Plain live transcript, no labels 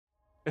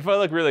If I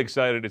look really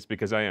excited, it's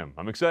because I am.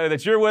 I'm excited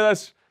that you're with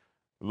us.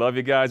 Love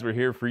you guys. We're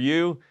here for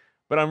you.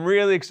 But I'm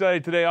really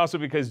excited today also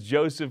because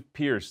Joseph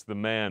Pearce, the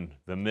man,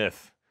 the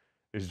myth,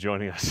 is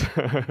joining us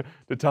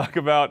to talk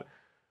about,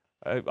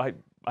 I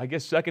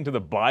guess, second to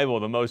the Bible,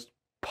 the most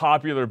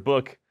popular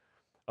book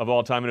of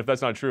all time. And if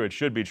that's not true, it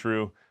should be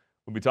true.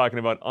 We'll be talking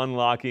about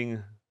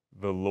unlocking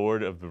the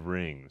Lord of the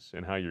Rings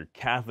and how your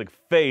Catholic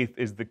faith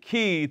is the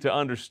key to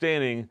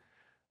understanding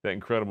that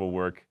incredible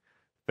work.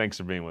 Thanks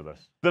for being with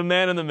us. The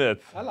man and the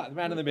myth. I like the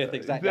man and the myth,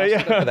 exactly.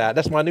 Yeah.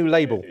 That's my new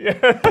label.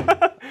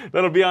 Yeah.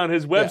 That'll be on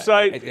his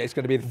website. Yeah, it's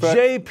going to be the first.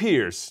 J.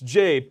 Pearce,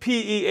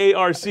 JPearce.co.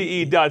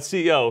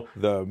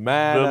 The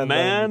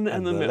man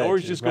and the myth. Or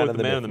just go with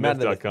the man and the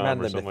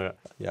myth.com or something like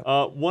that.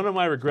 Yeah. One of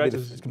my regrets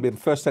is... It's going to be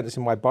the first sentence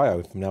in my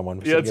bio from now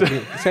on. Yeah,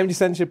 70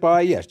 sentence in bio,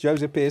 yes.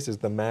 Joseph Pearce is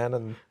the man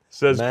and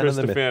says man Chris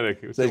and the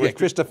Stefanick. myth. Yeah,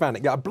 Chris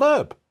Stefanick. Yeah, a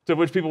blurb. To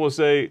which people will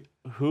say,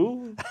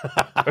 who?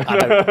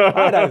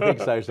 I don't think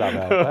so,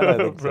 somehow. I don't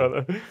think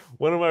Brother.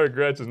 One of my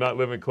regrets is not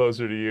living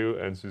closer to you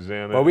and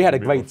Susanna. Well, we had a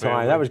great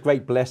time. That was a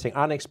great blessing,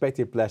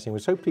 unexpected blessing. We're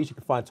so pleased you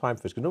could find time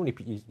for us, because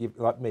normally,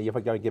 like me, if I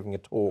go giving a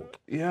talk,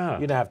 you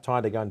don't have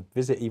time to go and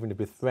visit even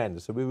with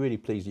friends. So we're really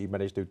pleased that you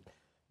managed to,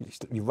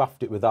 you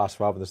roughed it with us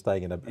rather than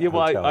staying in a hotel.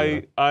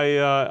 Well,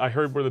 I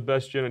heard we're the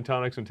best gin and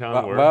tonics in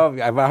town. Well,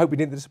 I hope we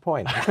didn't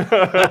disappoint.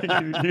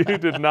 you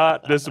did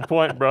not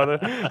disappoint,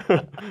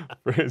 brother.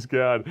 Praise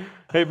God.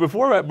 Hey,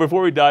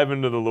 before we dive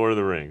into the Lord of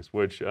the Rings,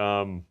 which,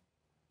 man,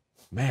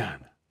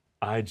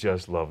 I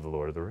just love the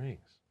Lord of the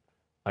Rings.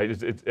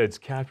 It's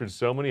captured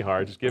so many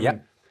hearts. Just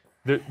given,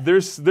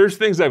 there's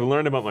things I've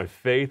learned about my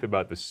faith,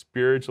 about the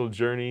spiritual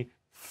journey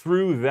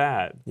through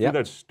that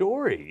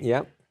story.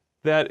 Yep.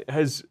 That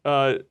has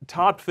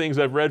topped things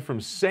I've read from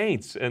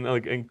saints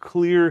and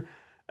clear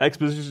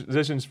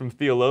expositions from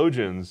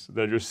theologians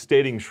that are just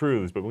stating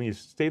truths. But when you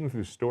state them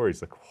through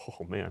stories, like,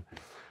 oh man.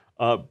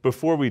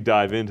 Before we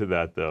dive into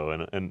that, though,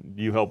 and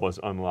you help us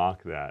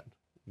unlock that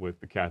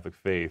with the Catholic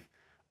faith,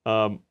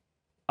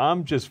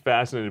 I'm just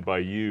fascinated by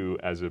you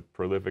as a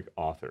prolific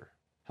author.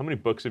 How many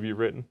books have you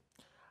written?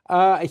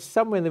 It's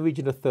somewhere in the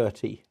region of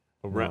 30.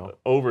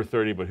 Over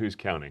 30, but who's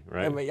counting,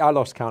 right? I mean, I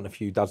lost count a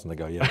few dozen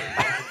ago, yeah.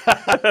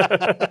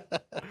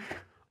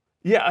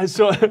 Yeah,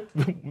 so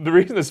the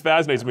reason this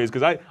fascinates me is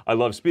because I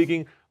love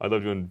speaking, I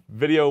love doing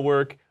video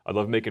work, I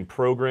love making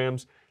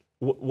programs.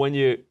 When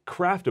you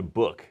craft a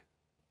book,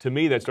 to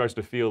me that starts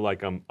to feel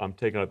like I'm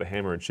taking out the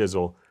hammer and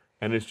chisel,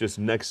 and it's just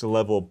next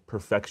level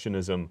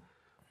perfectionism.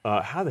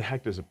 How the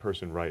heck does a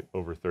person write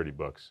over 30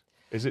 books?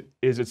 Is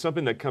it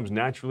something that comes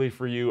naturally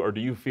for you, or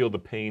do you feel the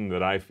pain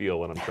that I feel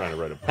when I'm trying to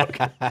write a book?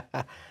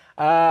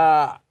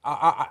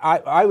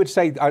 I would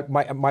say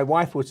my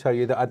wife will tell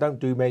you that I don't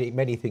do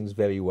many things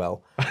very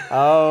well.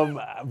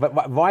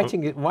 But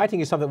writing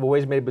is something I've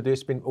always been able to do.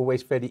 It's been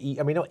always fairly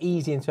easy. I mean, not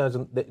easy in terms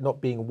of not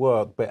being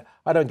work, but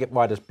I don't get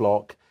writer's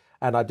block,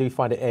 and I do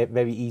find it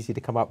very easy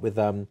to come up with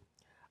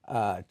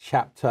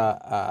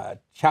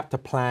chapter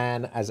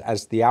plan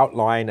as the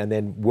outline, and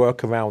then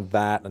work around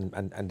that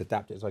and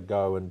adapt it as I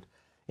go, and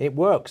it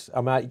works.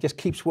 I mean, it just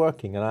keeps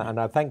working, and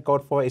I thank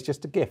God for it. It's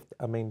just a gift.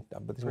 I mean,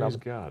 praise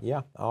God.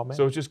 Yeah, amen.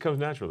 So it just comes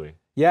naturally.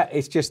 Yeah,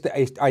 it's just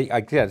there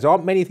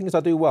aren't many things I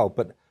do well,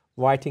 but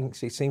writing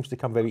seems to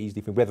come very easily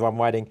for me. Whether I'm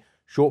writing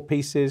short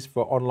pieces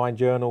for online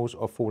journals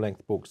or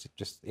full-length books,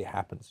 it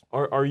happens.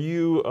 Are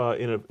you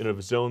in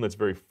a zone that's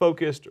very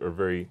focused or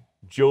very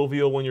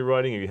jovial when you're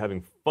writing? Are you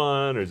having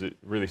fun, or is it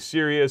really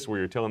serious where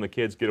you're telling the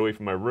kids, get away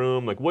from my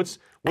room? Like, what's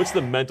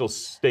the mental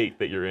state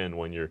that you're in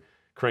when you're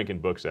cranking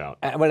books out?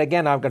 Well,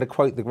 again, I'm going to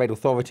quote the great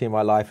authority in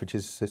my life, which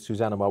is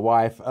Susanna, my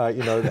wife. I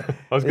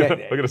was going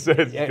to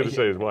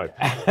say his wife,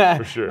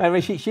 for sure. I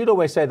mean, she'd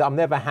always say that I'm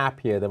never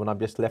happier than when I'm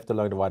just left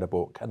alone to write a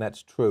book, and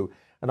that's true.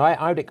 And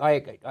I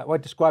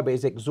would describe it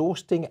as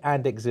exhausting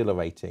and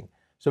exhilarating.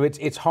 So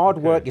it's hard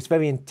work. It's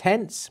very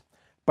intense,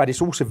 but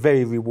it's also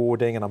very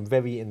rewarding, and I'm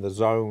very in the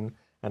zone.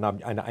 And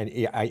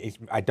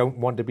I don't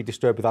want to be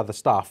disturbed with other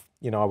stuff.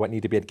 I won't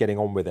need to be getting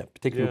on with it,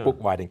 particularly book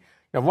writing.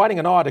 Writing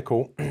an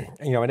article,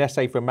 an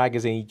essay for a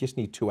magazine, you just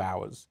need 2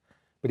 hours.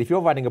 But if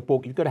you're writing a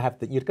book, you've got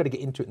to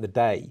get into it in the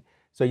day.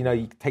 So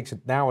it takes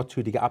an hour or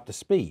two to get up to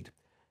speed,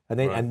 and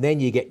then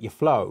you get your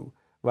flow,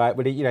 right?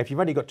 But if you've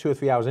only got 2 or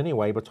 3 hours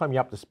anyway, by the time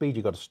you're up to speed,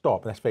 you've got to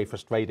stop, and that's very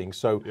frustrating.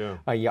 So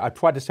I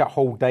try to set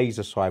whole days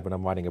aside when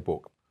I'm writing a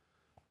book.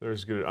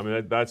 There's good. I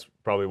mean, that's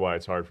probably why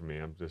it's hard for me.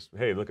 I'm just,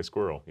 hey, look, a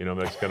squirrel.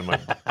 That's kind of my,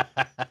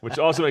 which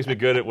also makes me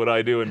good at what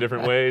I do in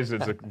different ways.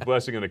 It's a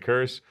blessing and a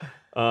curse.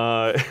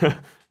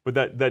 But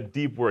that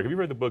deep work. Have you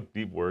read the book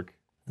Deep Work?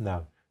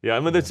 No. Yeah, I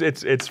mean,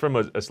 it's from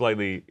a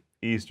slightly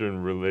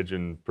Eastern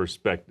religion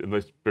perspective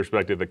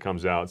that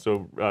comes out.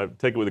 So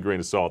take it with a grain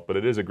of salt. But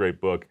it is a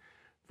great book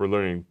for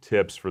learning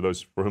tips for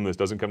those for whom this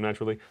doesn't come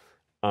naturally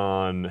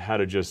on how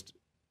to just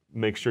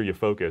make sure you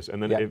focus.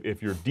 And then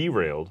if you're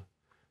derailed,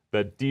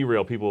 that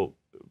derail people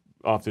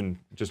often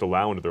just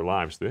allow into their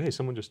lives. Hey,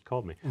 someone just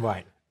called me.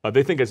 Right.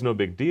 They think it's no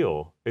big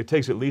deal. It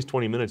takes at least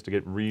 20 minutes to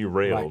get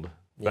re-railed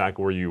back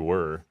where you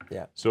were.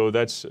 Yeah. So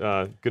that's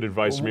good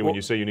advice for me when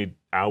you say you need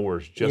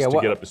hours just to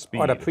get up to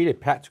speed. On a pretty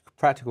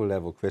practical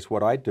level, Chris,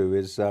 what I do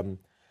is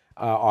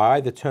I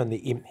either turn the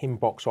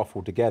inbox off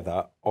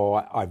altogether,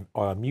 or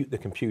I mute the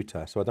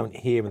computer so I don't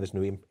hear when there's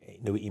new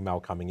email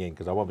coming in,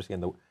 because I'm obviously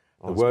in the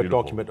Word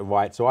document to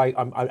write. So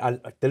I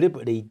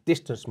deliberately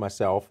distance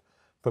myself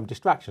from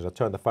distractions. I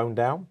turn the phone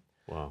down.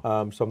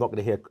 Wow. So I'm not going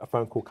to hear a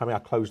phone call coming. I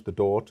close the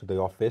door to the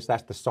office.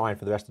 That's the sign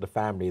for the rest of the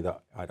family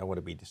that I don't want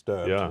to be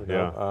disturbed.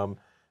 Yeah.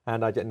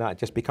 And I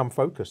just become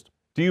focused.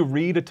 Do you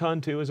read a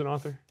ton too as an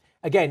author?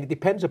 Again, it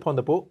depends upon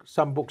the book.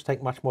 Some books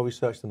take much more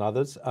research than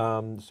others.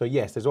 So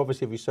yes, there's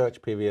obviously a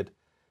research period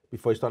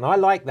before you start. And I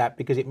like that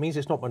because it means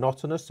it's not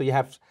monotonous. So you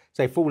have,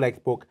 say, a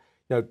full-length book,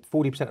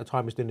 40% of the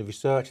time is doing the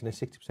research and then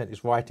 60%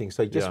 is writing.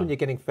 So just when you're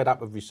getting fed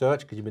up with research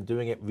because you've been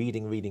doing it,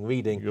 reading,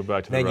 you go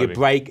back to then you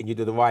break and you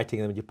do the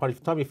writing. And then by the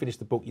time you finish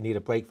the book, you need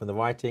a break from the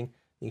writing.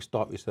 You can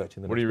start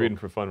researching the What are you reading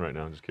for fun right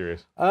now? I'm just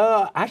curious.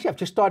 Actually, I've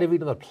just started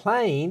reading on a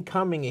plane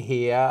coming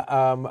here,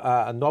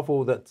 a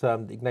novel that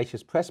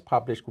Ignatius Press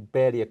published called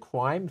Barely a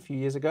Crime a few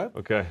years ago.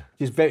 Okay.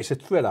 It's a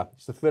thriller.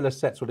 It's a thriller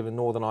set sort of in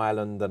Northern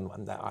Ireland, and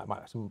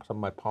some of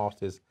my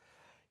past is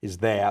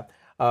there.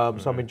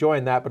 So I'm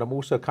enjoying that, but I'm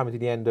also coming to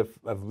the end of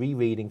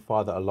rereading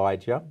Father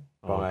Elijah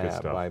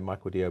by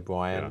Michael D.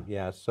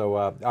 O'Brien. So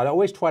I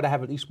always try to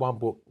have at least one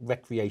book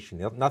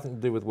recreation, nothing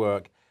to do with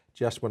work,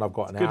 just when I've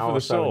got an hour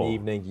or so in the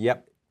evening.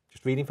 Yep.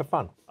 Just reading for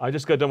fun. I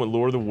just got done with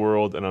Lord of the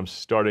World, and I'm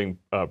starting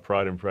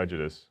Pride and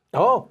Prejudice.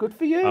 Oh, good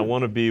for you. I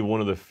want to be one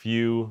of the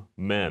few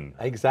men.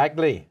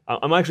 Exactly.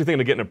 I'm actually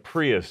thinking of getting a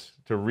Prius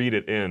to read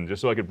it in,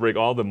 just so I could break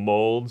all the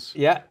molds.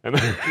 Yeah,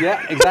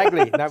 yeah,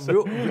 exactly. Now,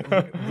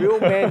 real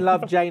men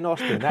love Jane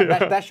Austen.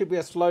 That should be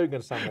a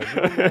slogan somewhere.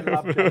 Real men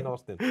love Jane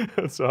Austen.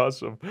 That's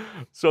awesome.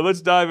 So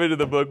let's dive into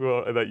the book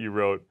that you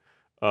wrote.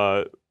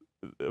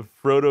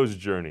 Frodo's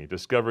Journey,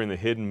 Discovering the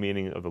Hidden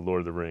Meaning of the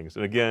Lord of the Rings.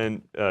 And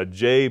again,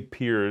 J.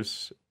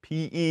 Pearce,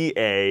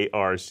 Pearce.co.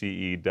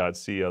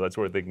 That's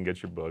where they can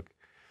get your book.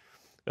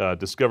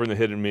 Discovering the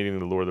Hidden Meaning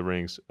of the Lord of the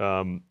Rings.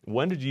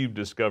 When did you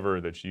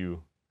discover that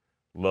you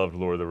loved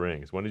Lord of the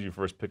Rings? When did you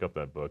first pick up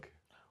that book?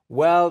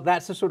 Well,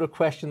 that's the sort of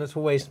question that's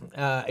always,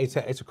 it's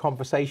a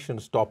conversation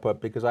stopper,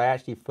 because I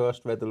actually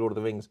first read the Lord of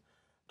the Rings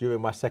during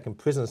my second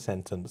prison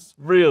sentence.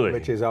 Really?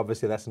 Which is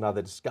obviously, that's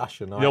another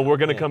discussion. We're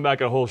going to come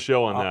back a whole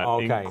show on that.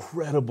 Okay.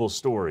 Incredible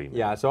story. Man.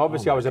 Yeah, so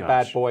obviously I was a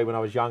bad boy when I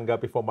was younger,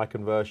 before my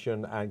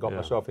conversion, and got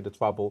myself into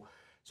trouble.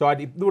 So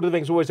Lord of the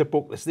Rings is always a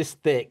book that's this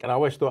thick, and I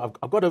always thought,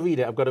 I've got to read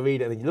it, and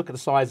then you look at the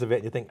size of it,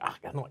 and you think,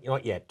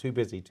 not yet, too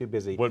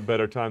busy. What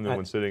better time than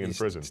when sitting in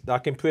prison?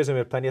 Stuck in prison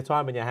with plenty of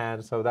time in your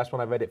hands, so that's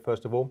when I read it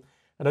first of all.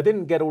 And I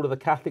didn't get all of the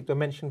Catholic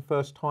dimension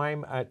first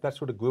time. That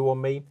sort of grew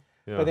on me.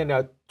 Yeah. But then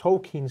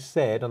Tolkien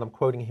said, and I'm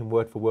quoting him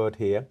word for word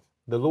here,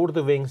 the Lord of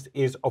the Rings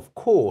is, of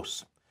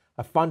course,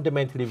 a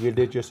fundamentally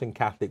religious and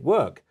Catholic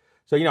work.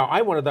 So,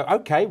 I wanted to,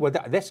 okay, well,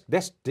 let's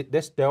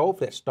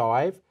delve, let's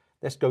dive,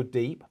 let's go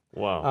deep.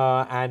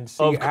 Wow. And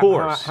see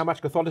how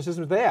much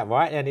Catholicism is there,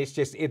 right? And it's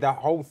just, the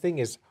whole thing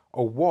is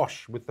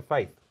awash with the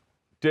faith.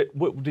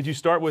 Did you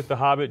start with The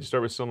Hobbit? Did you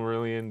start with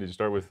Silmarillion? Did you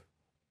start with...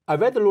 I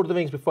read The Lord of the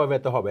Rings before I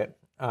read The Hobbit.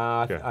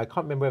 I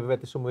can't remember whether I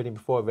read the Silmarillion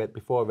before I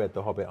read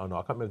The Hobbit or not.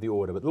 I can't remember the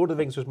order, but Lord of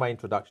the Rings was my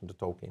introduction to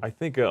Tolkien. I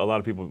think a lot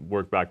of people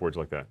work backwards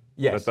like that.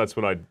 Yes. That's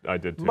what I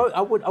did too.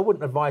 I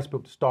wouldn't advise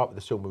people to start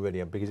with the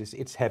Silmarillion, because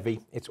it's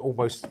heavy. It's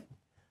almost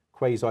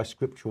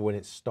quasi-scriptural in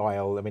its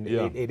style. I mean,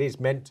 it is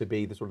meant to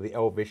be the sort of the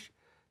elvish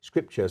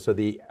scripture. So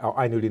the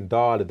Ainulin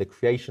Dala, the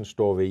creation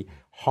story,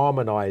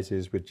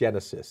 harmonizes with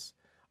Genesis.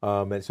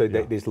 And so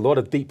there's a lot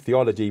of deep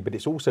theology, but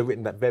it's also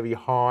written that very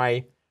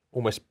high,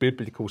 almost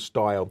biblical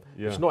style.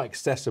 Yeah. It's not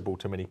accessible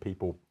to many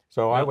people.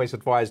 So I always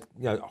advise,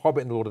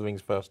 Hobbit and Lord of the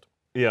Rings first.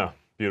 Yeah,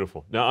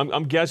 beautiful. Now,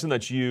 I'm guessing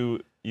that you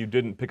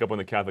didn't pick up on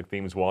the Catholic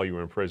themes while you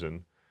were in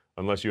prison,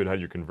 unless you had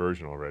your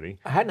conversion already.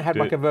 I hadn't had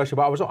my conversion,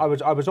 but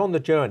I was on the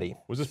journey.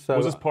 Was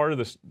this part of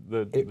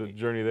the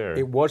journey there?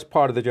 It was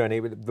part of the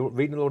journey.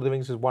 Reading Lord of the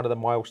Rings is one of the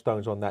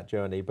milestones on that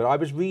journey. But I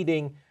was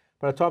reading...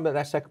 By the time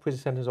that second prison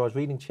sentence, I was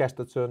reading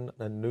Chesterton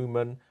and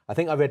Newman. I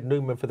think I read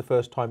Newman for the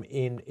first time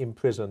in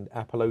prison,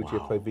 Apologia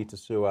Pro Vita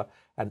Sua,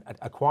 and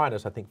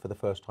Aquinas, I think, for the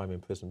first time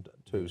in prison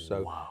too.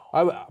 So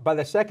by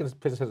the second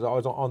prison sentence, I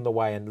was on the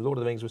way, and Lord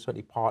of the Rings was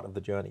certainly part of the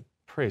journey.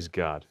 Praise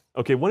God.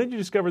 Okay, when did you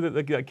discover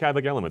the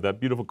Catholic element? That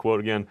beautiful quote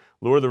again,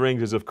 Lord of the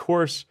Rings is, of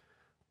course,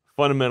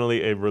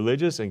 fundamentally a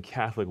religious and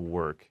Catholic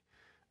work.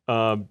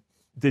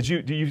 Did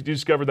you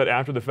discover that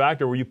after the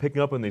fact, or were you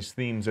picking up on these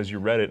themes as you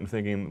read it and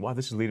thinking, wow,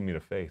 this is leading me to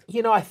faith?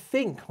 I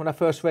think when I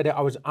first read it, I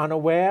was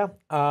unaware.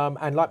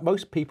 And like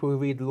most people who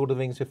read Lord of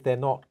the Rings, if they're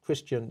not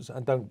Christians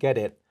and don't get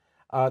it,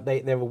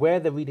 they're aware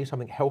they're reading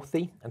something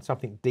healthy and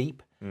something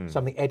deep,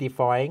 something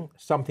edifying,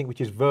 something which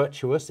is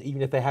virtuous,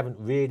 even if they haven't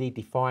really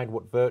defined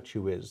what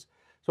virtue is.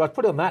 So I'd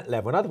put it on that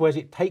level. In other words,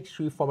 it takes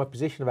you from a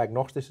position of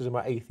agnosticism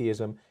or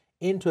atheism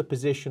into a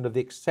position of the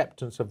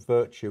acceptance of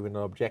virtue in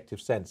an objective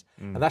sense.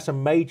 And that's a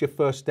major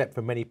first step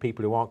for many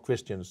people who aren't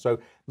Christians. So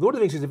Lord of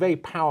the Rings is a very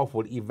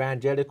powerful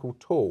evangelical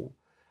tool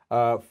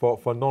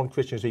for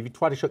non-Christians. So if you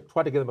try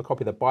to give them a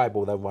copy of the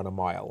Bible, they'll run a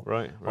mile.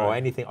 Right. Or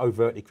anything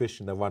overtly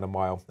Christian, they'll run a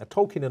mile. Now,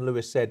 Tolkien and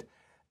Lewis said,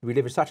 we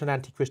live in such an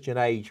anti-Christian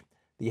age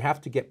that you have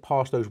to get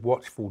past those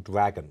watchful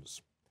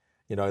dragons.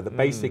 You know, that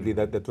basically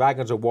the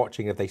dragons are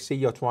watching. If they see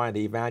you're trying to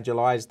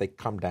evangelize, they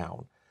come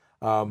down.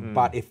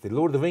 But if the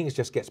Lord of the Rings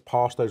just gets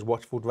past those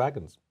watchful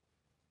dragons.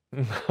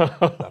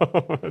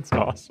 That's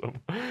awesome.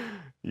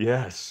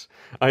 Yes.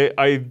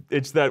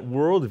 It's that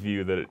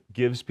worldview that it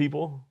gives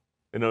people.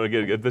 You know,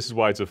 again, this is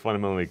why it's a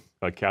fundamentally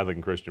Catholic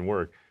and Christian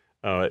work.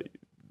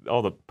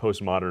 All the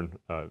postmodern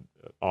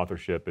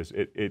authorship is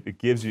it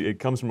gives you, it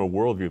comes from a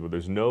worldview where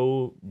there's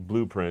no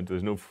blueprint,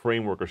 there's no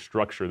framework or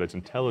structure that's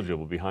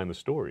intelligible behind the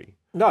story.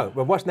 No,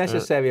 but what's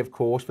necessary, of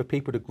course, for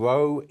people to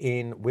grow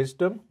in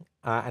wisdom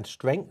and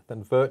strength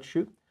and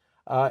virtue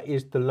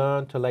is to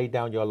learn to lay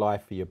down your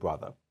life for your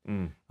brother.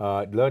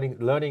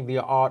 Learning the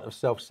art of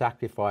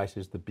self-sacrifice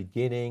is the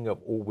beginning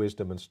of all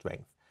wisdom and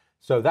strength.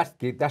 So that's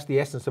the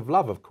essence of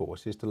love, of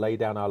course, is to lay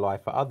down our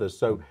life for others.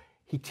 So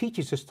he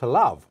teaches us to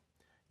love.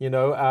 You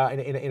know,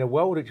 in a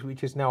world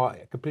which is now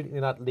completely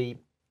and utterly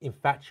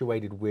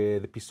infatuated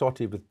with,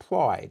 besotted with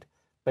pride,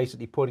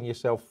 basically putting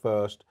yourself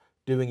first,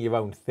 doing your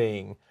own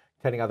thing,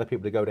 telling other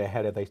people to go to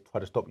hell if they try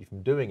to stop you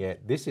from doing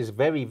it. This is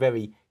very,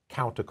 very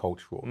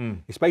countercultural.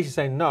 It's basically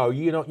saying, no,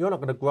 you're not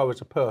going to grow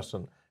as a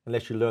person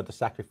unless you learn to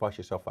sacrifice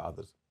yourself for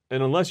others.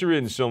 And unless you're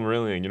reading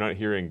Silmarillion, you're not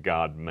hearing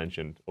God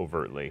mentioned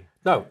overtly.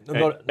 No,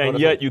 and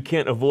yet you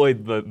can't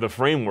avoid the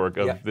framework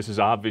of this is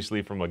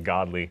obviously from a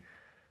godly.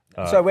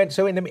 So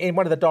in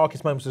one of the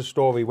darkest moments of the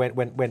story, when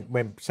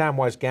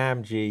Samwise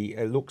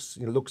Gamgee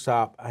looks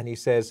up and he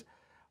says,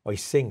 or he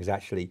sings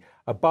actually,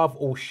 above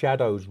all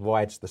shadows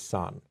rides the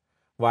sun,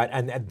 right?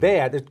 And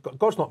there,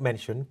 God's not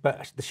mentioned,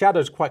 but the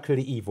shadow's quite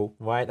clearly evil,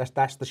 right?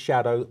 That's the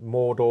shadow,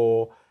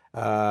 Mordor,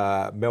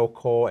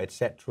 Melkor,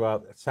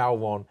 etc.,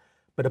 Sauron.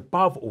 But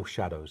above all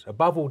shadows,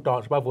 above all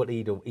darkness, above all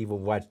evil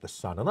rides the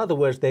sun. In other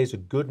words, there's a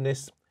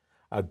goodness,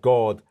 a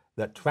God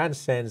that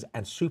transcends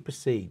and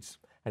supersedes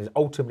and is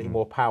ultimately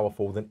more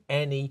powerful than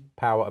any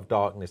power of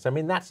darkness. I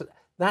mean, that's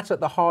at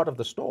the heart of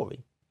the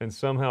story. And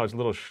somehow it's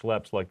little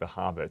schleps like the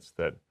hobbits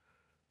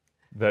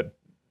that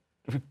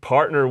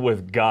partner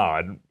with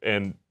God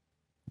and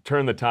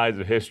turn the tides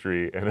of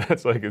history, and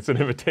that's like it's an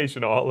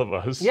invitation to all of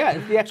us. Yeah,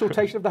 it's the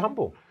exaltation of the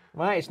humble.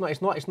 Right?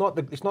 It's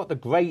not the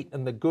great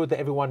and the good that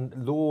everyone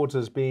lauds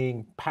as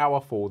being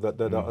powerful,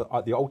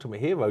 the ultimate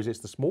heroes. It's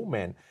the small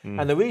men.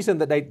 And the reason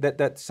that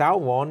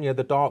Sauron,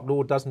 the Dark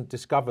Lord, doesn't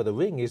discover the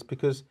ring is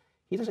because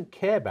he doesn't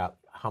care about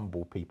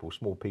humble people,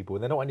 small people,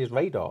 and they're not on his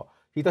radar.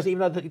 He doesn't even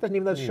know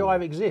the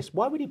Shire exists.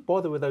 Why would he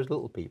bother with those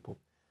little people?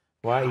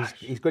 Right?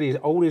 He's got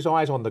all his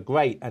eyes on the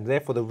great, and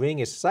therefore the ring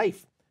is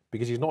safe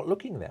because he's not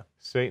looking there.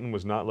 Satan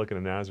was not looking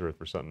to Nazareth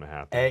for something to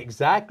happen.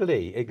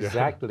 Exactly.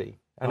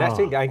 And that's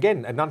it.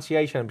 Again,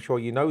 Annunciation, I'm sure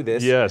you know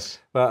this. Yes.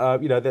 But,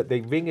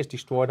 the ring is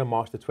destroyed on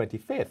March the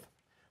 25th,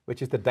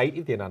 which is the date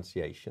of the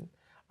Annunciation,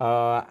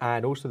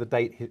 and also the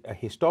date,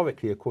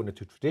 historically, according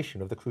to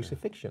tradition, of the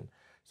crucifixion.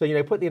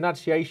 So, put the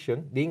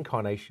Annunciation, the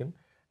Incarnation,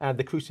 and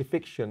the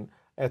crucifixion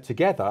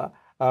together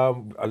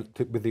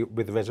with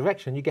the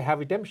resurrection, you have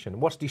redemption.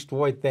 What's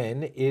destroyed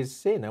then is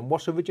sin. And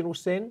what's original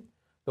sin?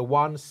 The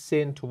one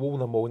sin to rule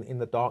them all in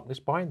the darkness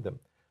bind them.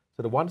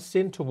 So the one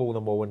sin to rule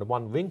them all and the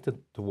one ring to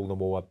rule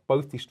them all are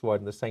both destroyed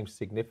on the same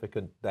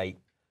significant date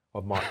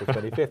of March the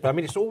 25th. I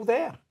mean, it's all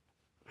there.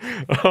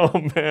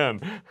 Oh,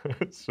 man.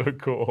 It's so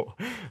cool.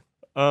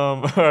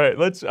 All right,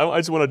 I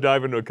just want to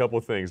dive into a couple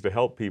of things to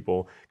help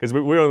people, because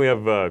we only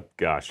have, I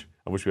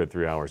wish we had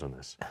 3 hours on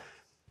this.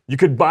 You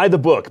could buy the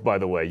book, by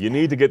the way. You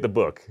need to get the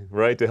book,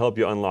 right, to help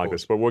you unlock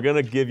this. But we're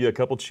going to give you a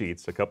couple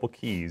cheats, a couple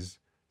keys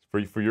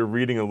for your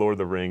reading of Lord of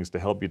the Rings to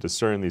help you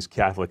discern these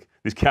Catholic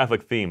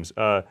themes.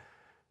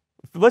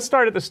 Let's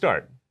start at the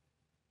start.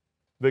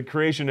 The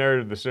creation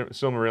narrative of the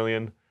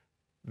Silmarillion,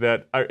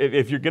 that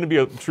if you're going to be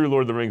a true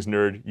Lord of the Rings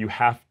nerd, you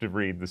have to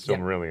read the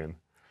Silmarillion. Yeah.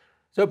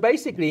 So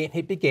basically,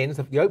 it begins,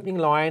 the opening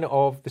line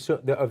of the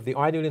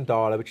Ainul and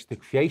Dala, which is the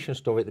creation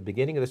story at the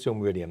beginning of the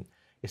Silmarillion.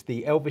 It's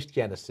the Elvish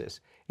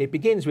Genesis. It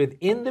begins with,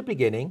 in the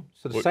beginning,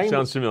 so the same...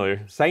 Sounds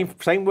familiar.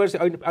 Same words,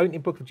 the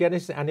opening book of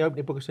Genesis and the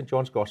opening book of St.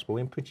 John's Gospel,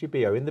 in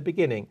Principio, in the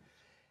beginning,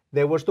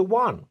 there was the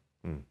One.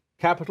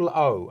 Capital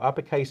O,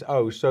 uppercase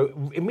O.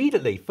 So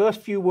immediately,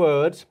 first few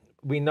words,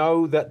 we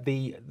know that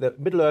the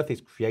Middle Earth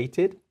is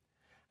created,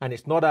 and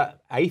it's not an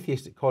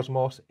atheistic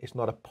cosmos, it's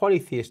not a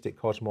polytheistic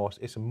cosmos,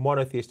 it's a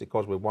monotheistic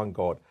cosmos with one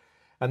God.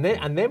 And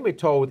then we're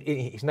told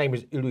his name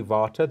is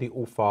Iluvata, the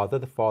All-Father,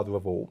 the Father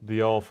of all.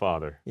 The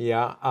All-Father.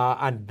 Yeah,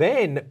 and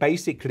then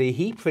basically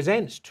he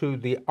presents to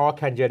the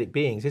archangelic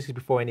beings, this is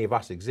before any of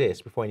us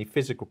exist, before any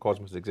physical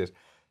cosmos exists,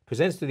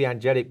 presents to the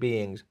angelic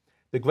beings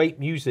the great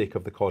music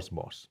of the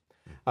cosmos.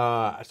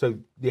 So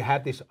you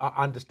have this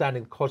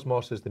understanding of the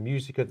cosmos as the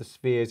music of the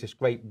spheres, this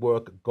great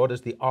work, God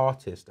as the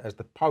artist, as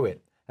the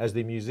poet, as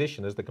the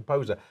musician, as the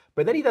composer.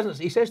 But then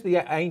he says to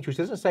the angels,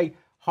 he doesn't say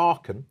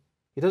hearken,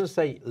 he doesn't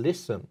say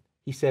listen,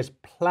 he says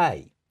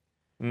play.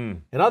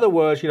 In other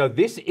words,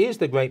 this is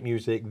the great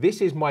music.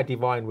 This is my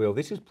divine will.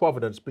 This is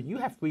providence, but you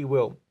have free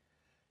will.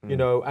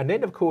 And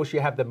then, of course, you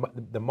have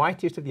the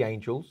mightiest of the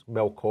angels,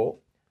 Melkor,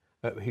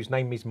 whose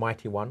name means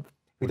Mighty One.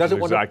 Who doesn't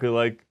want exactly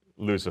like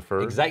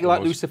Lucifer. Exactly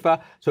like Lucifer.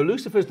 So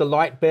Lucifer is the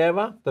light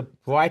bearer, the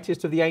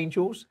brightest of the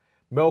angels.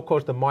 Melkor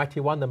is the Mighty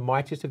One, the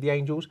mightiest of the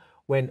angels.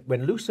 When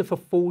Lucifer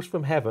falls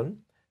from heaven,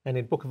 and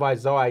in the book of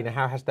Isaiah,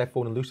 how hast thou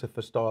fallen,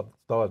 Lucifer, star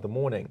of the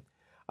morning,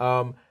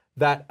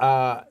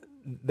 that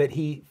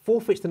he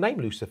forfeits the name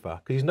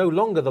Lucifer, because he's no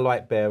longer the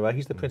light bearer,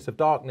 he's the prince of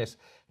darkness,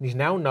 and he's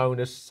now known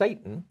as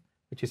Satan,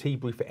 which is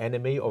Hebrew for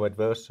enemy or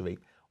adversary.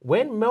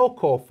 When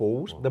Melkor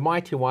falls, the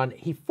Mighty One,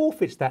 he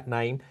forfeits that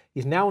name.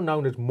 He's now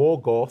known as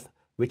Morgoth,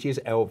 which is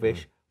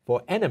Elvish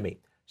for enemy.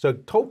 So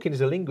Tolkien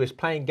is a linguist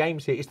playing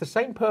games here. It's the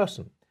same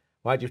person,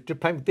 right? Just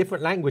playing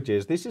different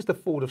languages. This is the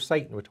fall of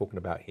Satan we're talking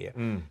about here.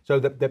 So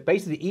that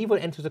basically evil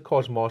enters the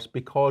cosmos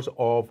because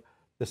of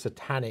the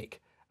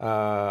satanic,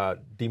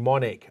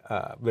 demonic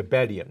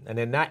rebellion. And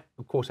then that,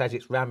 of course, has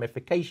its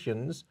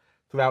ramifications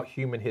throughout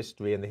human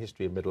history and the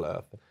history of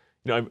Middle-earth.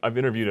 I've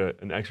interviewed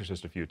an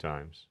exorcist a few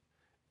times,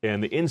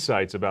 and the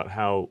insights about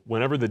how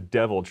whenever the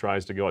devil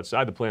tries to go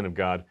outside the plan of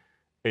God,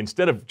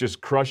 instead of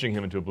just crushing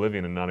him into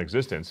oblivion and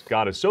non-existence,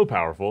 God is so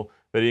powerful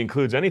that he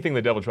includes anything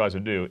the devil tries to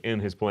do in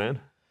his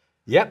plan.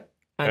 Yep.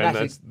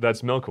 And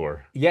that's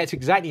Melkor. Yeah, it's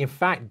exactly. In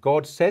fact,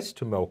 God says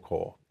to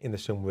Melkor in the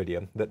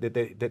Silmarillion that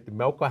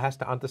Melkor has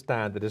to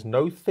understand that there's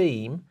no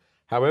theme,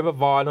 however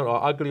violent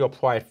or ugly or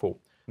prideful.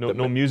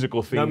 No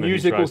musical theme. No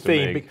musical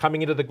theme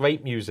coming into the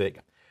great music.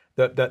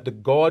 That the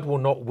God will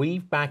not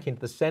weave back into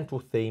the central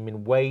theme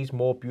in ways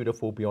more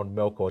beautiful beyond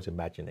Melkor's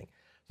imagining.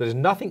 So there's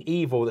nothing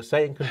evil that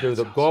Satan can do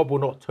that God will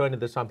not turn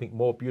into something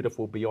more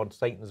beautiful beyond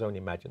Satan's own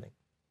imagining.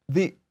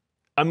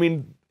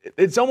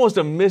 It's almost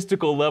a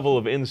mystical level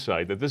of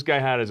insight that this guy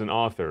had as an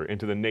author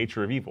into the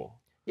nature of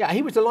evil. Yeah,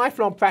 he was a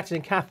lifelong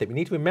practicing Catholic. We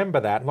need to remember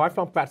that.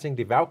 Lifelong practicing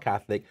devout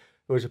Catholic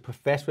who was a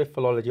professor of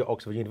philology at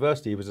Oxford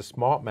University. He was a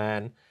smart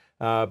man,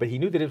 but he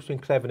knew the difference between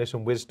cleverness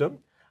and wisdom.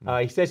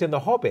 He says in The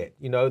Hobbit,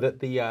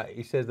 that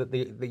he says that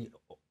the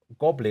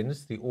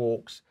goblins, the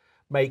orcs,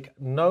 make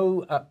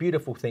no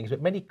beautiful things,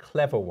 but many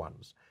clever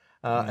ones,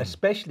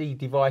 especially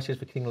devices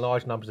for killing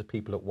large numbers of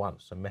people at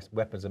once, and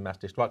weapons of mass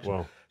destruction.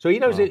 Whoa. So he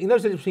knows the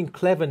difference between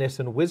cleverness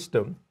and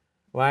wisdom,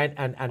 right,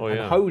 and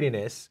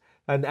holiness,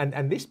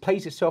 and this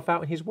plays itself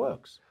out in his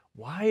works.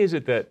 Why is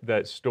it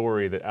that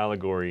story, that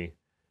allegory,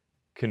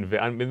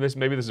 maybe this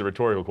is a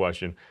rhetorical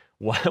question.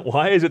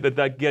 Why is it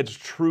that gets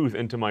truth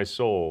into my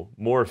soul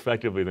more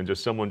effectively than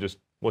just someone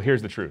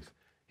here's the truth.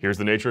 Here's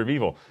the nature of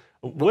evil.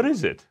 What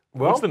is it?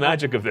 What's the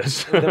magic of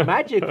this? The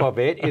magic of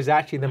it is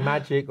actually the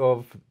magic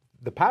of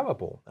the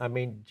parable.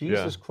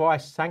 Jesus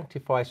Christ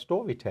sanctifies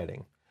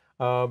storytelling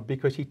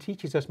because he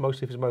teaches us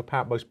most of his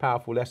most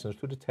powerful lessons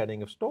through the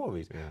telling of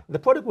stories. Yeah. The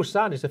prodigal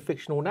son is a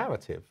fictional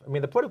narrative.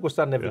 The prodigal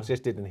son never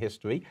existed in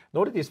history,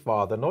 nor did his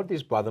father, nor did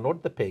his brother, nor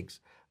did the pigs.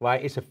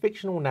 Right? It's a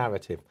fictional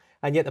narrative.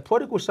 And yet the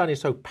prodigal son is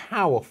so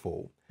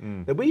powerful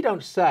that we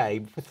don't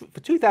say, for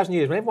 2,000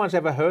 years, when everyone's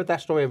ever heard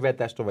that story or read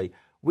that story,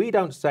 we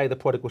don't say the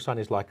prodigal son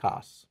is like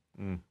us.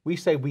 We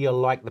say we are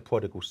like the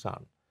prodigal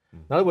son.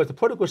 In other words, the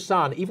prodigal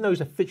son, even though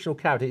he's a fictional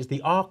character, is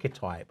the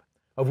archetype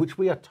of which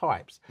we are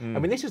types.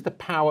 This is the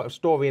power of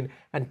story,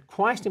 and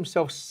Christ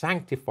himself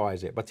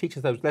sanctifies it by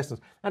teaching those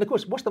lessons. And of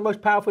course, what's the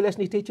most powerful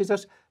lesson he teaches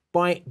us?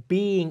 By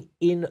being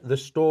in the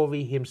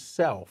story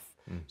himself.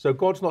 So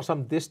God's not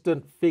some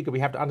distant figure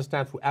we have to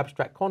understand through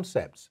abstract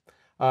concepts.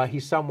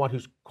 He's someone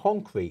who's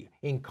concrete,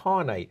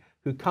 incarnate,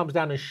 who comes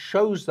down and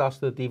shows us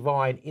the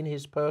divine in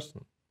his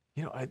person.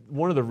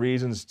 One of the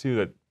reasons, too,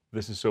 that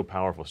this is so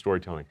powerful,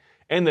 storytelling,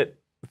 and that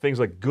things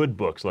like good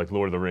books like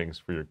Lord of the Rings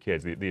for your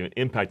kids, the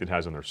impact it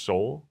has on their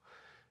soul.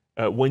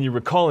 When you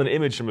recall an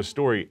image from a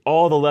story,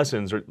 all the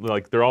lessons are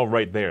they're all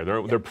right there.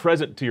 They're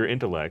present to your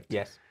intellect.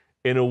 Yes.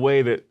 In a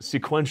way that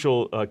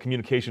sequential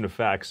communication of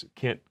facts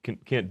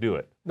can't do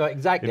it. No,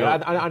 exactly.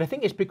 And I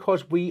think it's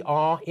because we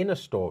are in a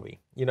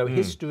story.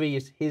 History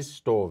is his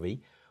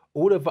story.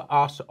 All of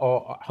us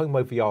are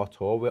homo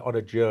viator. We're on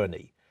a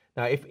journey.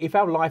 Now, if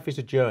our life is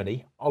a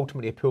journey,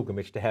 ultimately a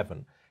pilgrimage to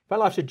heaven, if our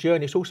life's a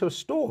journey, it's also a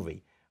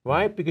story,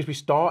 right? Because we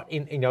start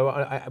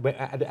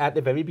at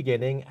the very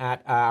beginning,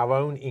 at our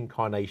own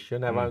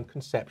incarnation, our own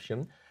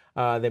conception.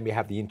 Then we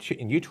have the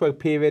in utero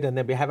period, and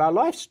then we have our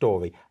life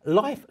story.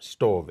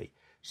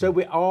 So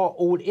we are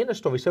all in a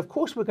story. So of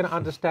course we're going to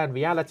understand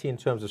reality in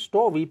terms of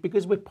story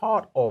because we're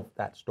part of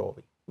that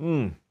story.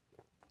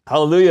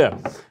 Hallelujah.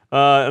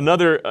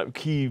 Another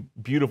key,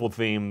 beautiful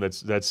theme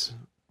that's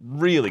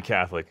really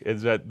Catholic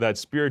is that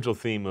spiritual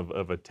theme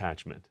of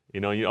attachment.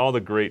 All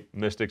the great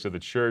mystics of the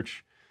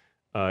church,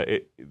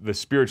 the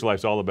spiritual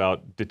life's all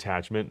about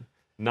detachment,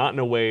 not in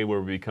a way where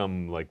we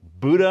become like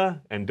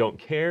Buddha and don't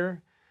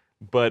care,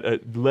 but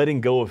letting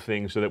go of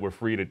things so that we're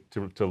free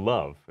to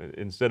love.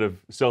 Instead of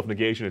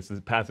self-negation, it's the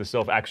path to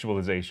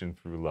self-actualization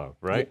through love,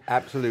 right? Yeah,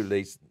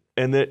 absolutely.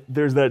 And that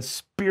there's that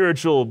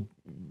spiritual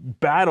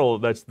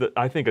battle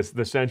I think it's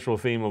the central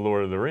theme of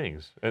Lord of the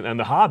Rings. And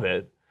The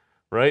Hobbit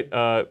right?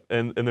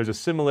 And there's a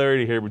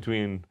similarity here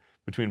between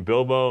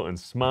Bilbo and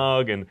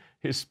Smaug, and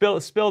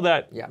spill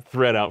that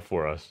thread out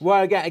for us.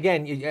 Well,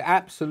 again, you're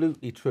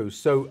absolutely true.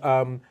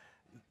 So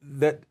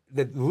the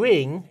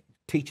ring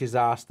teaches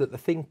us that the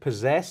thing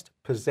possessed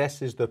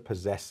possesses the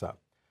possessor.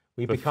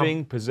 The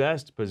thing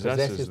possessed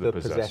possesses the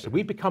possessor.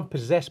 We become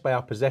possessed by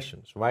our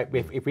possessions, right?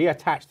 If we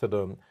attach to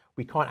them,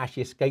 we can't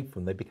actually escape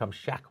from them. They become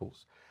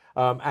shackles.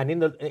 And in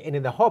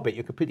the Hobbit,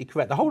 you're completely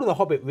correct. The whole of the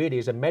Hobbit really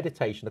is a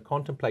meditation, a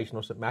contemplation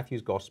of St.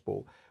 Matthew's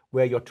Gospel,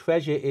 where your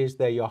treasure is,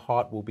 there your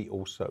heart will be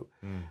also.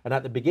 And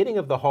at the beginning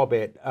of the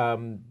Hobbit,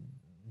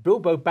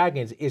 Bilbo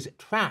Baggins is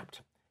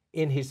trapped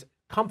in his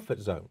comfort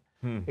zone.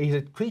 He's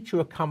a creature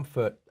of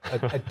comfort,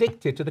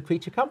 addicted to the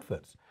creature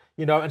comforts.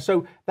 You know, and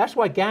so that's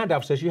why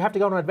Gandalf says you have to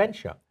go on an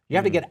adventure. You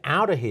have to get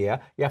out of here.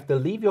 You have to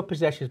leave your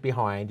possessions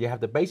behind. You have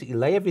to basically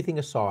lay everything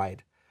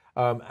aside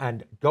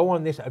and go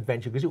on this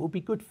adventure because it will be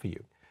good for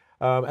you.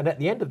 And at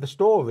the end of the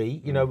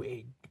story, you know,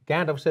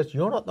 Gandalf says,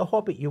 "You're not the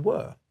Hobbit you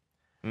were,"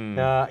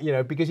 you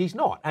know, because he's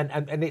not.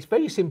 And it's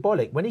very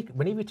symbolic when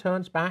he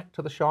returns back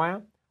to the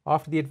Shire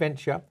after the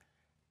adventure.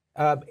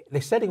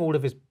 They're selling all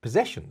of his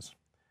possessions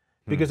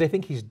because they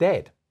think he's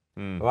dead.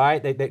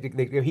 Right?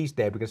 He's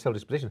dead, we're going to sell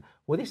his possessions.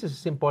 Well, this is a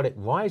symbolic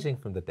rising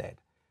from the dead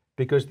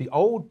because the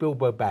old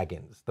Bilbo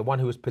Baggins, the one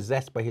who was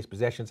possessed by his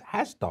possessions,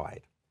 has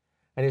died.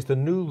 And it's the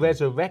new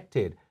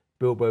resurrected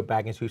Bilbo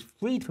Baggins who's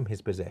freed from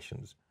his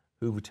possessions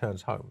who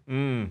returns home.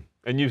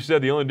 And you've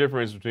said the only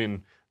difference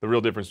the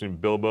real difference between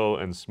Bilbo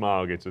and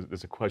Smaug,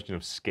 it's a question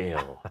of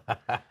scale.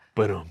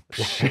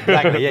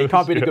 Exactly, yeah, you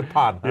can't beat a good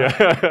pun. Huh?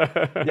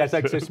 Yeah.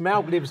 So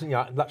Smaug lives,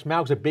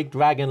 Smaug's a big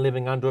dragon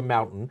living under a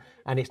mountain,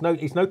 and it's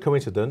no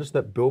coincidence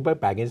that Bilbo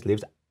Baggins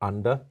lives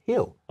under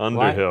hill.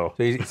 Under hill.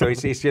 So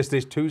it's just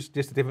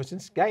a difference in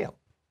scale.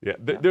 Yeah,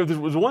 there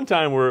was one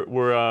time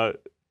where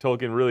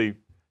Tolkien really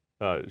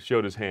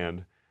showed his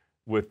hand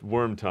with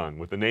Wormtongue,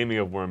 with the naming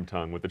of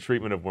Wormtongue, with the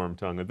treatment of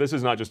Wormtongue. This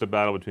is not just a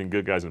battle between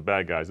good guys and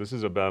bad guys. This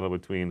is a battle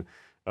between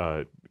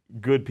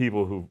good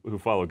people who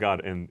follow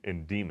God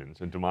and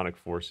demons and demonic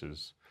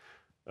forces.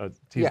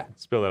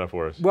 Spill that out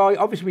for us. Well,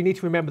 obviously we need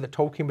to remember that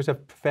Tolkien was a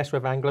professor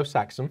of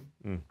Anglo-Saxon,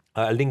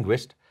 a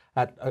linguist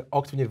at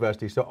Oxford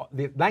University. So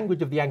the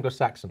language of the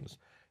Anglo-Saxons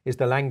is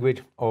the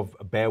language of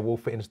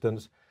Beowulf, for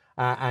instance,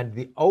 and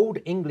the Old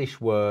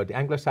English word, the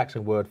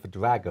Anglo-Saxon word for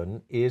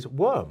dragon is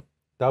worm,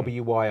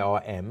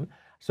 W-Y-R-M.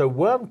 So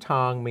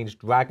Wormtongue means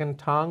dragon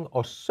tongue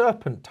or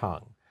serpent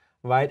tongue,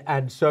 right?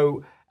 And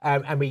so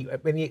in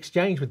the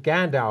exchange with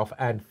Gandalf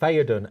and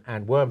Theoden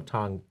and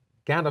Wormtongue,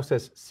 Gandalf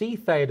says, "See,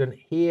 Theoden,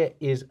 here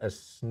is a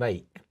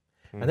snake."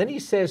 And then he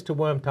says to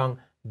Wormtongue,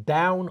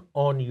 "Down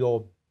on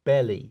your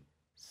belly,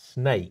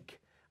 snake."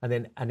 And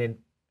then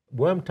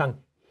Wormtongue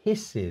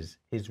hisses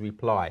his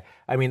reply.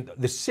 I mean,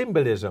 the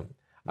symbolism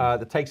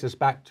that takes us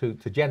back to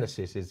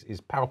Genesis is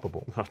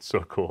palpable. That's so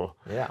cool.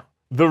 Yeah.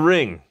 The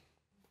ring.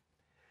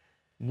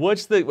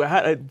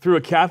 Through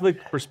a Catholic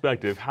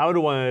perspective, how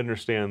do I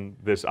understand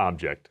this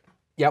object?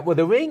 Yeah, well,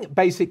 the ring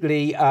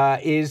basically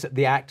is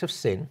the act of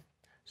sin.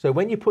 So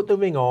when you put the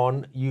ring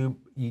on, you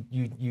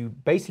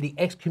basically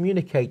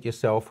excommunicate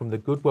yourself from the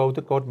good world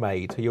that God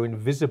made. So you're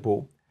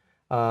invisible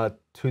to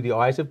the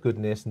eyes of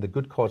goodness and the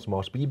good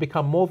cosmos, but you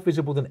become more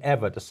visible than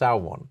ever to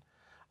Sauron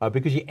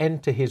because you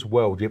enter his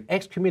world. You've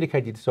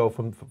excommunicated yourself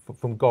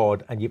from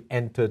God and you've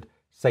entered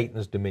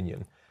Satan's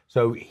dominion.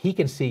 So he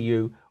can see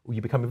you,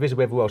 you become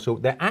invisible everywhere else. So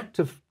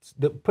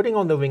the putting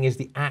on the ring is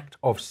the act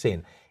of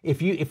sin.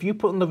 If you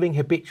put on the ring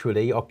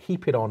habitually or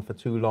keep it on for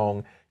too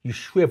long, you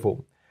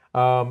shrivel.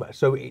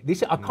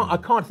 I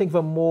can't think of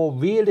a more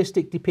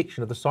realistic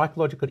depiction of the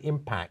psychological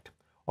impact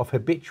of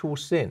habitual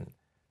sin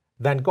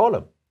than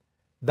Gollum.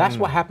 That's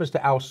what happens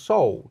to our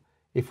soul.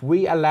 If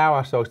we allow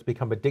ourselves to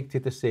become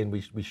addicted to sin,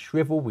 we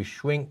shrivel, we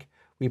shrink,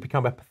 we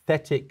become a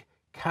pathetic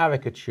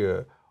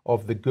caricature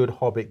of the good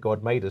hobbit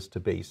God made us to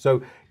be.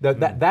 So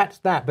that's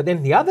that. But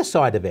then the other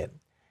side of it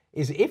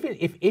is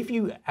if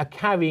you are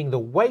carrying the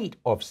weight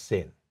of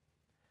sin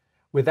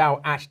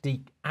without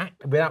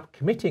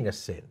committing a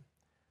sin,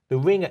 the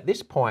ring at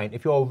this point,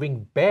 if you're a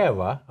ring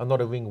bearer and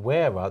not a ring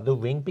wearer, the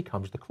ring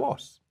becomes the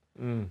cross.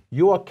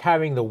 You are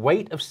carrying the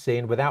weight of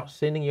sin without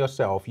sinning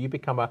yourself. You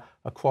become a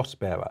cross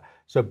bearer.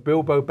 So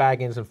Bilbo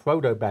Baggins and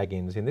Frodo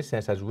Baggins, in this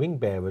sense, as ring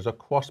bearers or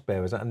cross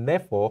bearers, and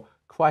therefore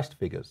Christ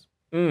figures.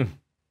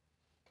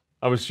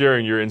 I was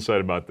sharing your insight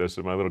about this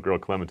with my little girl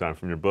Clementine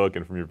from your book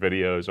and from your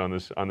videos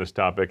on this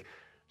topic.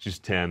 She's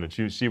 10,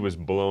 and she was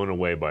blown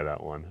away by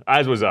that one,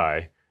 as was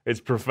I. It's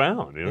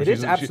profound. You know? It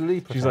is absolutely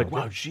profound. She's like,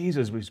 wow,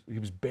 Jesus, he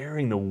was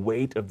bearing the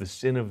weight of the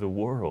sin of the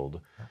world,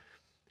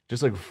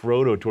 just like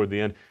Frodo toward the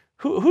end.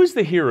 Who's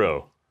the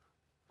hero?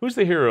 Who's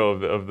the hero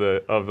of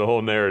the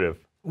whole narrative?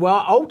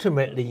 Well,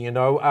 ultimately, you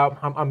know,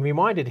 I'm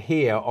reminded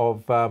here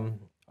of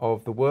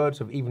the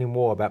words of Evelyn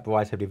Moore about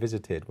Brides Heavily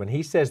Visited, when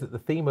he says that the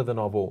theme of the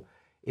novel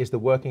is the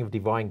working of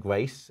divine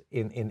grace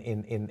in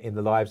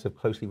the lives of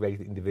closely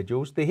related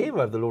individuals. The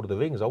hero of The Lord of the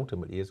Rings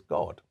ultimately is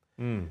God.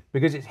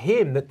 Because it's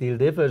him that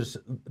delivers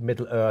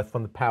Middle-earth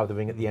from the power of the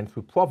ring at the end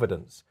through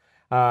providence.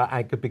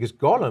 because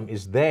Gollum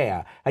is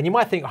there. And you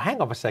might think,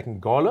 hang on a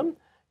second, Gollum?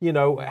 You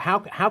know, how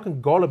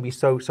can Gollum be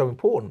so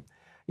important?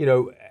 You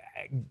know,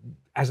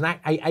 as an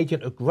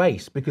agent of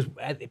grace, because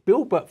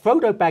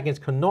Frodo Baggins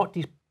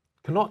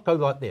cannot go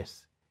like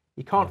this.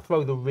 He can't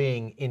throw the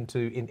ring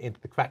into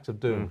the cracks of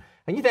doom.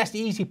 And that's the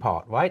easy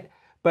part, right?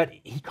 But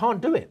he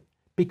can't do it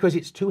because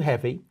it's too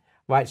heavy,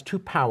 right? It's too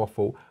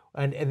powerful.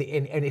 And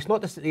it's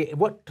not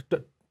what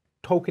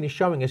Tolkien is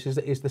showing us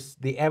is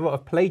the error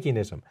of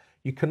Pelagianism.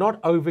 You cannot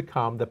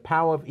overcome the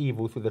power of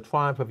evil through the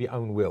triumph of your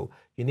own will.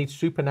 You need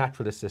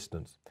supernatural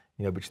assistance,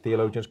 you know, which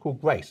theologians call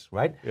grace,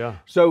 right? Yeah.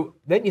 So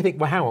then you think,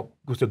 well, hang on,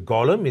 so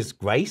Gollum is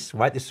grace,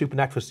 right? The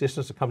supernatural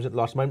assistance that comes at the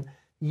last moment.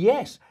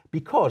 Yes,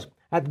 because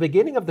at the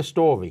beginning of the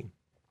story,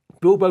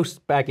 Bilbo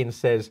Baggins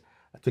says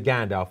to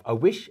Gandalf,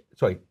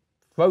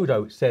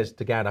 Frodo says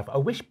to Gandalf, I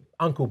wish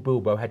Uncle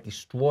Bilbo had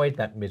destroyed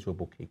that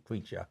miserable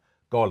creature,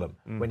 Gollum,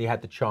 when he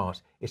had the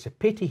chance. It's a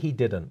pity he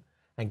didn't.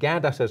 And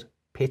Gandalf says,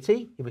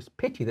 pity? It was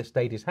pity that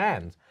stayed his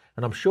hands.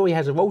 And I'm sure he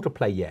has a role to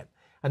play yet.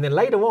 And then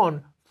later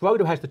on,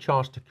 Frodo has the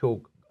chance to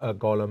kill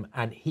Gollum,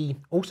 and he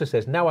also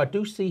says, now I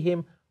do see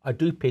him, I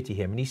do pity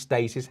him, and he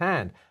stays his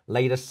hand.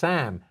 Later,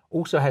 Sam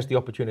also has the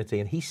opportunity,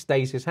 and he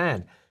stays his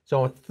hand.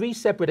 So on 3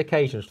 separate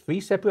occasions, 3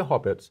 separate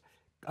hobbits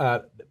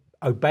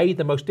obeyed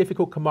the most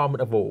difficult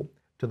commandment of all,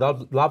 to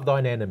love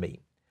thine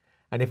enemy.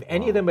 And if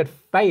any of them had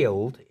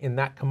failed in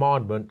that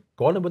commandment,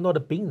 Gollum would not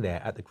have been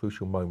there at the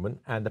crucial moment,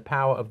 and the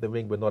power of the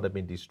ring would not have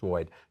been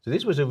destroyed. So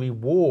this was a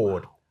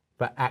reward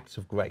for acts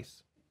of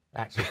grace,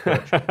 acts of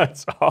virtue.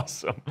 That's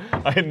awesome.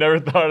 I had never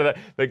thought of that.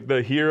 Like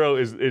the hero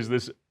is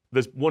this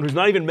one who's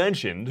not even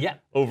mentioned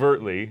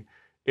overtly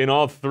in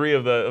all 3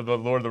 of the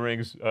Lord of the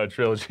Rings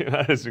trilogy.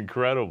 That is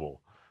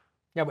incredible.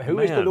 Yeah, but who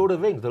is the Lord of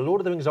the Rings? The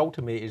Lord of the Rings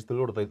ultimately is the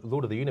Lord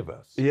of the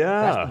universe.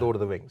 Yeah, that's the Lord of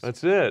the Rings.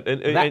 That's it.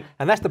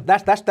 And that's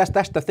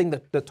the thing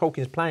that Tolkien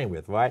is playing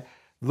with, right?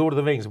 Lord of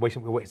the Rings. What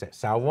is that?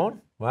 Sauron,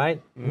 right?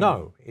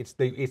 No, it's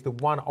the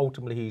one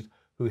ultimately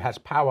who has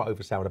power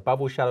over Sauron. Above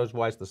all shadows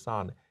rises the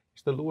sun.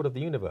 It's the Lord of the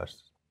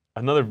universe.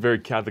 Another very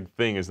Catholic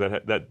thing is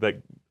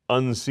that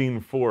unseen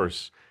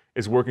force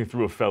is working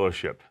through a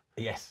fellowship.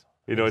 Yes.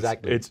 You know,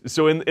 exactly. it's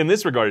so in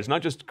this regard, it's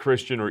not just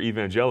Christian or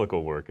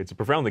evangelical work. It's a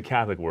profoundly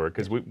Catholic work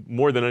because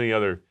more than any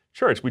other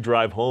church, we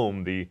drive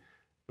home the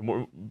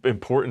more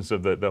importance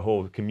of the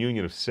whole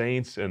communion of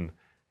saints, and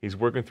he's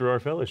working through our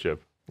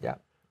fellowship. Yeah.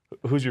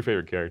 Who's your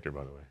favorite character,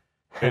 by the way?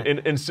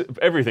 and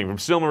everything from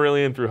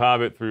Silmarillion through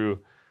Hobbit through.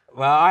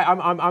 Well,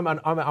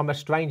 I'm a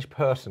strange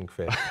person,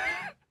 Chris.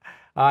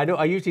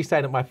 I usually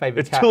say that my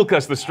favorite. It's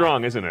Tulkas the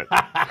Strong, isn't it?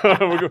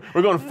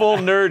 we're going full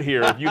nerd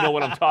here. If you know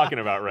what I'm talking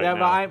about right now.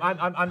 Yeah,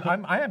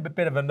 but I am a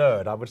bit of a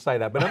nerd. I would say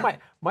that. But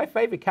my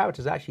favorite character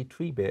is actually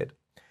Treebeard.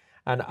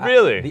 And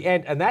really, the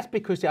end, and that's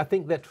because I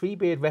think that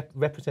Treebeard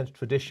represents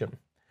tradition.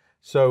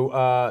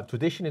 So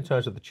tradition in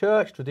terms of the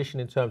church, tradition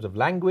in terms of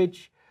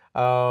language.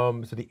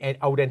 So the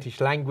Old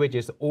Entish language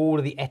is all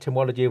of the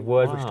etymology of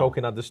words which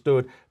Tolkien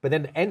understood. But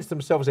then the Ents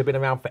themselves have been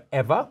around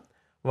forever.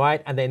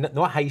 Right, and they're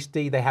not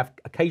hasty. They have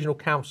occasional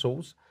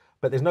councils,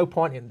 but there's no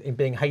point in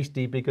being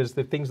hasty because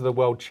the things of the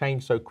world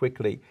change so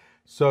quickly.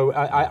 So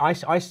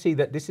I see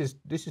that this is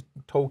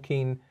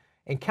Tolkien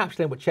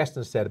encapsulating what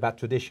Cheston said about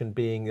tradition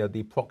being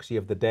the proxy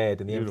of the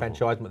dead and the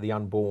enfranchisement of the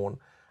unborn,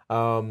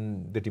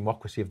 the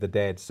democracy of the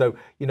dead. So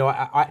you know,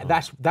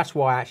 that's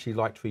why I actually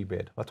like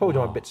Treebeard. I told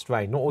you I'm a bit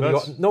strange. Not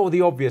all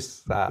the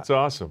obvious. That's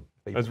awesome.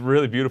 That's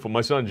really beautiful.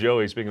 My son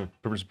Joey, speaking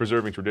of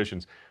preserving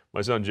traditions,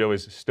 my son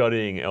Joey's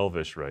studying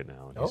Elvish right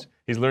now. And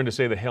he's learned to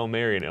say the Hail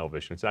Mary in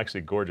Elvish, and it's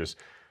actually gorgeous.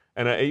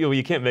 And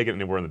you can't make it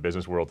anywhere in the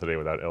business world today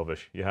without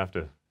Elvish. You have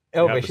to.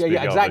 Elvish,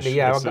 yeah, exactly.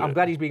 Yeah, I'm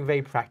glad he's being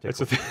very practical.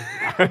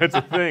 It's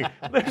a thing.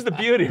 There's the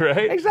beauty,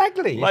 right?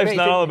 Exactly. Life's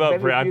not all about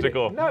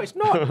practical. No, it's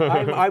not.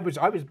 I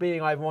was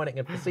being ironic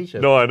and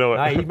facetious. No, I know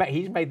it.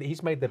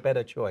 He's made the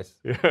better choice.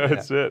 Yeah,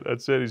 that's it.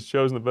 That's it. He's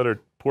chosen the better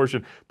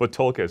portion. But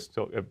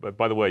Tolkien,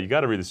 by the way, you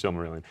got to read the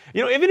Silmarillion.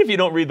 You know, even if you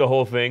don't read the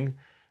whole thing,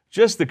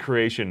 just the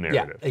creation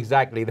narrative. Yeah,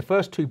 exactly. The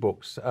first 2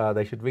 books,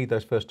 they should read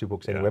those first 2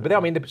 books anyway. But I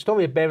mean, the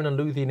story of Beren and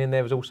Luthien in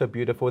there was also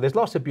beautiful. There's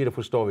lots of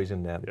beautiful stories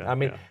in there. I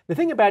mean, the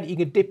thing about it, you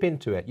can dip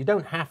into it. You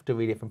don't have to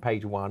read it from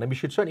page 1. And you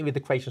should certainly read the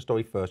creation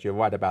story first. You're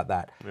right about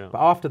that. Yeah.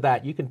 But after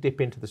that, you can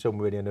dip into the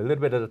Silmarillion a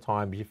little bit at a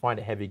time. If you find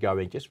it heavy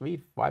going, just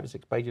read 5 or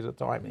 6 pages at a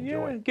time.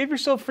 Enjoy. Yeah, give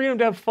yourself freedom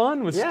to have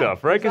fun with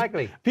stuff, right?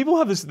 Exactly. People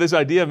have this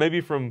idea, maybe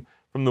from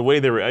the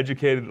way they were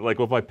educated, like,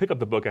 well, if I pick up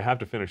the book, I have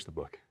to finish the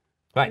book.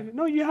 Right.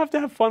 No, you have to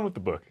have fun with the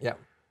book. Yeah.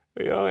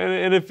 You know,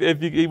 and if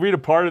you read a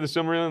part of the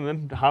Silmarillion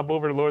and then hop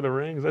over to Lord of the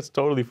Rings, that's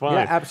totally fine.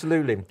 Yeah,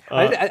 absolutely.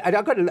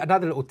 I've got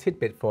another little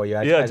tidbit for you.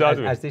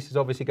 As this is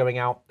obviously going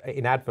out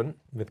in Advent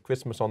with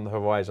Christmas on the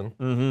horizon.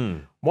 Mm-hmm.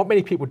 What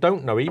many people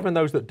don't know, even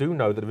those that do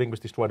know that the ring was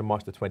destroyed on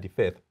March the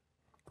 25th,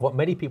 what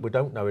many people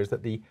don't know is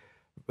that the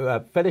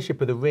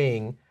Fellowship of the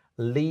Ring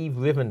leave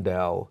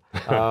Rivendell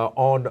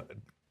on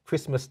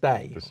Christmas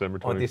Day,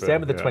 on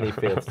December the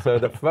 25th. So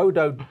that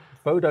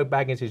Frodo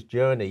Baggins'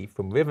 journey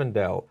from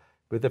Rivendell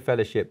with the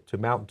Fellowship to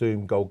Mount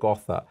Doom,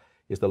 Golgotha,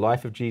 is the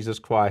life of Jesus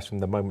Christ from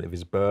the moment of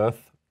his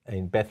birth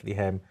in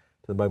Bethlehem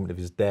to the moment of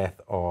his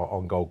death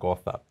on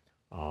Golgotha.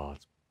 Oh,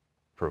 it's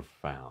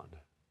profound.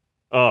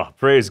 Oh,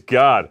 praise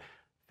God.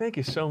 Thank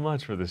you so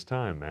much for this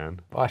time, man.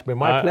 Oh, it's been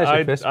my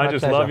pleasure, Chris. I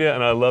just love you,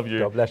 and I love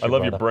your, God bless you, I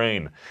love your brother.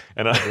 brain,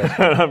 and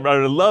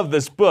I love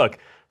this book,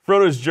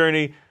 Frodo's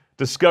Journey: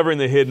 Discovering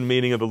the Hidden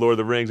Meaning of the Lord of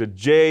the Rings, at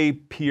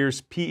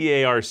Pearce,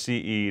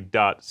 Pearce.co.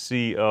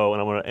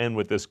 And I want to end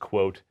with this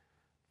quote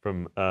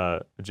from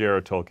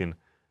J.R.R. Tolkien: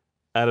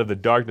 "Out of the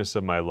darkness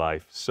of my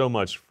life, so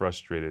much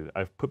frustrated,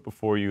 I've put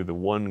before you the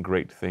one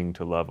great thing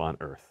to love on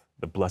earth,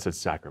 the Blessed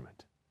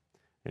Sacrament."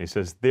 And he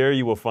says, "There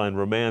you will find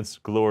romance,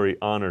 glory,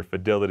 honor,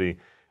 fidelity,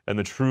 and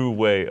the true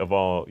way of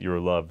all your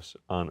loves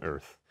on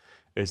earth."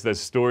 It's the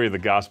story of the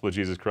gospel of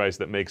Jesus Christ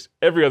that makes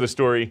every other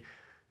story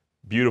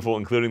beautiful,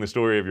 including the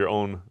story of your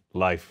own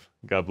life.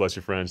 God bless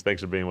you, friends.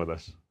 Thanks for being with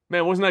us.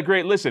 Man, wasn't that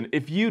great? Listen,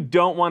 if you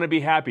don't want to be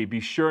happy, be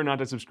sure not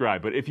to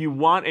subscribe. But if you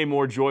want a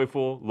more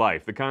joyful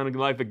life, the kind of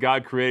life that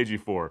God created you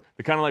for,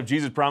 the kind of life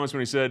Jesus promised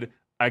when he said,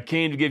 "I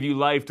came to give you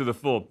life to the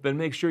full," then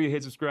make sure you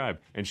hit subscribe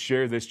and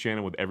share this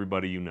channel with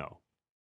everybody you know.